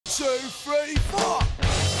Freddy, fuck!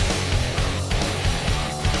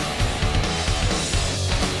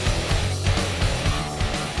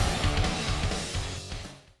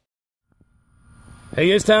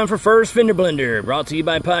 Hey, it's time for Pher's Fender Blender, brought to you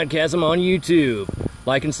by PODKAZM on YouTube.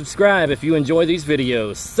 Like and subscribe if you enjoy these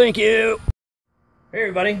videos. Thank you! Hey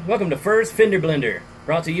everybody, welcome to Pher's Fender Blender,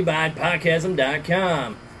 brought to you by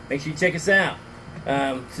PODKAZM.com. Make sure you check us out.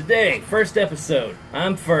 Today, first episode,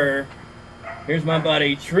 I'm Pher. Here's my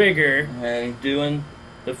buddy Trigger, Hey, doing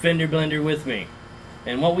the Fender Blender with me.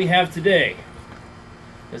 And what we have today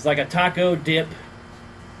is like a taco dip,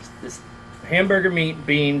 this hamburger meat,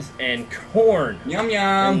 beans, and corn yum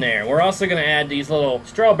yum. in there. We're also going to add these little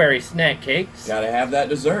strawberry snack cakes, Gotta have that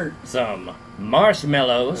dessert. some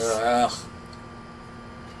marshmallows, Ugh.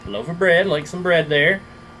 a loaf of bread, like some bread there.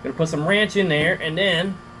 Going to put some ranch in there, and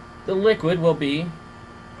then the liquid will be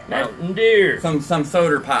Mountain Dew. Some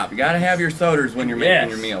soda pop. You gotta have your sodas when you're making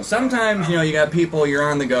your meal. Sometimes, you know, you got people, you're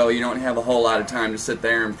on the go, you don't have a whole lot of time to sit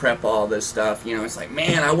there and prep all this stuff. You know, it's like,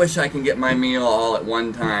 man, I wish I can get my meal all at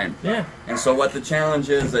one time. Yeah. And so what the challenge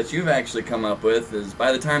is that you've actually come up with is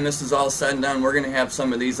by the time this is all said and done, we're going to have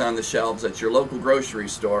some of these on the shelves at your local grocery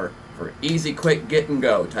store for easy, quick, get and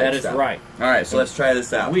go type stuff. That is right. All right, so let's try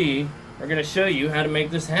this out. We are going to show you how to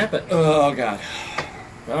make this happen. Oh, God.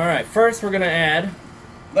 All right, first we're going to add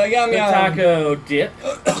The yum the yum. taco dip.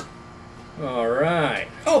 All right.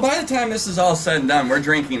 Oh, by the time this is all said and done, we're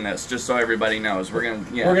drinking this, just so everybody knows. We're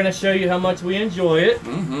gonna show you how much we enjoy it.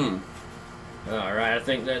 Mm-hmm. All right, I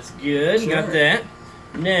think that's good. Sure. Got that.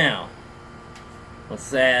 Now,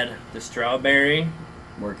 let's add the strawberry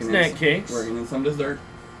snack cakes. Working in some dessert.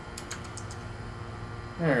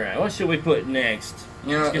 All right, what should we put next?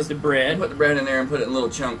 You know, Let's get the bread. Put the bread in there and put it in little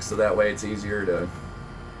chunks, so that way it's easier to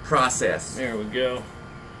process. There we go.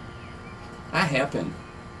 I happen.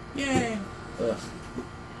 Yay! Ugh.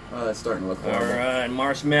 Oh, that's starting to look All horrible. right,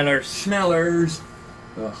 marshmallows. Smellers.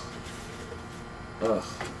 Ugh. Ugh.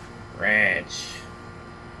 Ranch.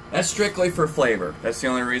 That's strictly for flavor. That's the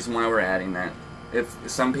only reason why we're adding that. If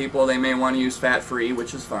some people, they may want to use fat-free,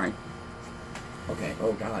 which is fine. Okay.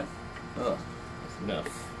 Oh, God. Ugh. That's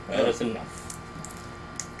enough. That is enough.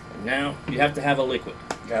 And now, you have to have a liquid.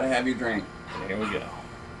 Gotta have your drink. There we go.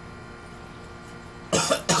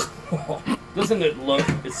 Doesn't it look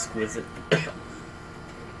exquisite?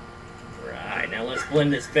 Right, now let's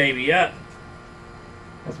blend this baby up.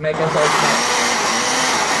 Let's make us our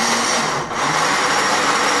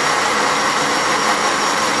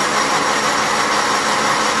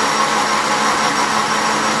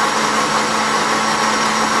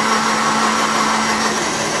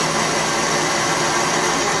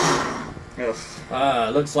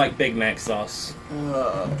Looks like Big Mac sauce.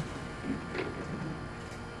 Ugh.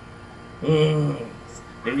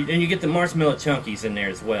 And you get the marshmallow chunkies in there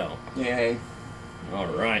as well. Yay.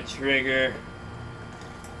 Alright, Trigger.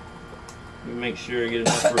 Make sure you get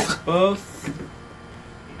enough for us both.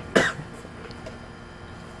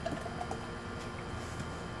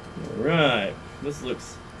 Alright, this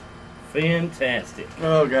looks fantastic.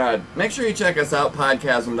 Oh, God. Make sure you check us out,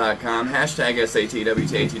 PODKAZM.com, hashtag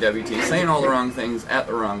SATWTATWT, saying all the wrong things at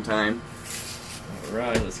the wrong time.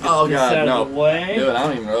 Alright, let's get this God, out of the way. Dude, I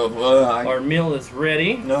don't even know if... Our meal is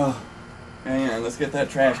ready. No. Hang on, let's get that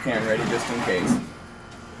trash can ready just in case.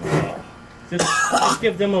 Just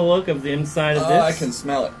give them a look of the inside of this. I can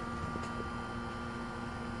smell it.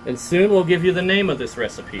 And soon we'll give you the name of this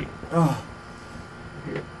recipe. Oh.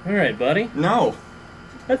 Alright, buddy. No.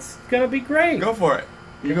 That's gonna be great. Go for it.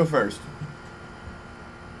 You go first.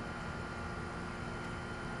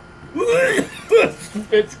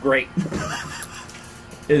 It's great.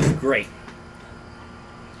 It is great.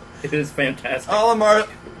 It is fantastic. Oh, Mark.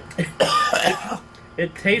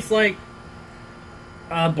 It tastes like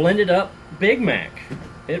blended up Big Mac.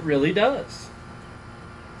 It really does.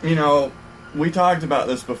 You know, we talked about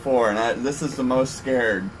this before, and this is the most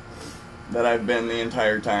scared that I've been the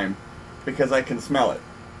entire time. Because I can smell it.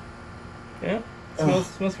 Yeah?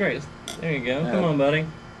 Smells great. There you go. Yeah. Come on, buddy.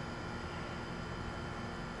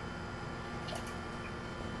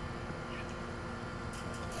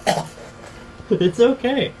 It's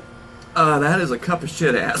okay. That is a cup of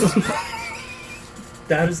shit ass.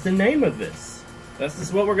 That is the name of this. This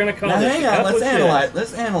is what we're gonna call Now, this. hang on,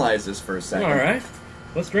 let's analyze this for a second. Alright.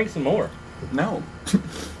 Let's drink some more. No.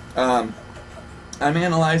 I'm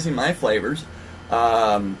analyzing my flavors.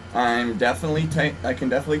 I can definitely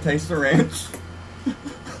taste the ranch.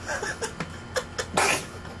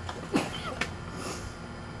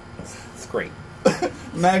 It's great.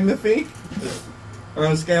 Magnifique. On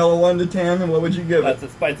a scale of 1 to 10, and what would you give it? That's a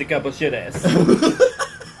spicy cup of shit ass.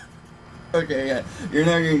 Okay, Okay, yeah. You're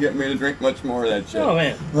not gonna get me to drink much more of that shit. Oh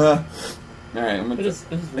man. All right, I'm gonna. This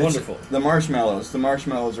is wonderful. The marshmallows. The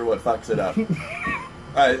marshmallows are what fucks it up.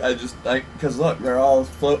 Because look, they're all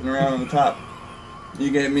floating around on the top.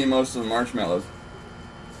 You gave me most of the marshmallows.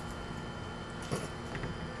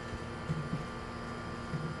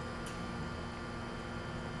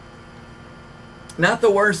 Not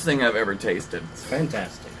the worst thing I've ever tasted. It's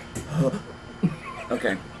fantastic.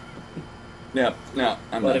 Okay. Yeah, no,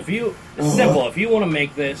 I'm But not. if you, it's simple. If you want to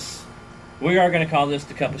make this, we are going to call this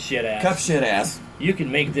the cup of shit ass. Cup shit ass. You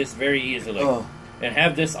can make this very easily Oh. and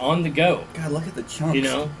have this on the go. God, look at the chunks. You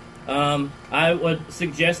know, I would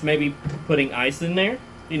suggest maybe putting ice in there.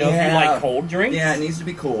 You know, if you Yeah. like cold drinks. Yeah, it needs to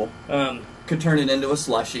be cool. Could turn it into a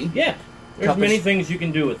slushy. Yeah, there's Cup of many things you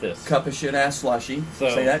can do with this. Cup of shit ass slushy.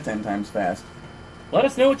 So- Say that 10 times fast. Let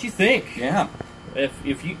us know what you think. Yeah.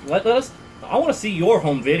 If you let us, I want to see your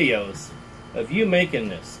home videos of you making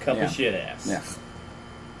this cup Yeah. of shit ass. Yeah.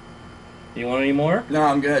 You want any more? No,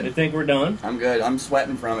 I'm You good. think we're done? I'm good. I'm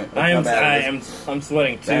sweating from it. Look I how am. bad it is. I'm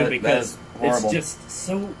sweating too That because is it's horrible. just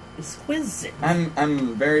so exquisite.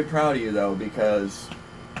 I'm very proud of you though, because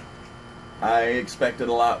I expected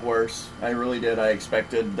a lot worse. I really did. I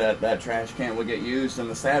expected that trash can would get used, and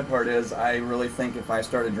the sad part is I really think if I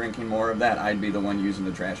started drinking more of that, I'd be the one using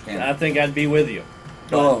the trash can. I think I'd be with you.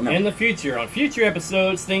 But Oh, no. in the future, on future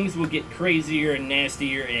episodes, things will get crazier and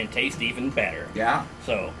nastier and taste even better. Yeah.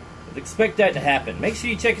 So, expect that to happen. Make sure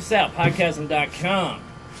you check us out, PODKAZM.com.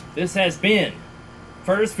 This has been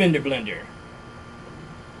Pher's Fender Blender.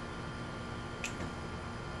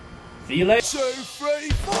 See you later. 2, 3,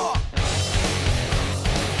 4.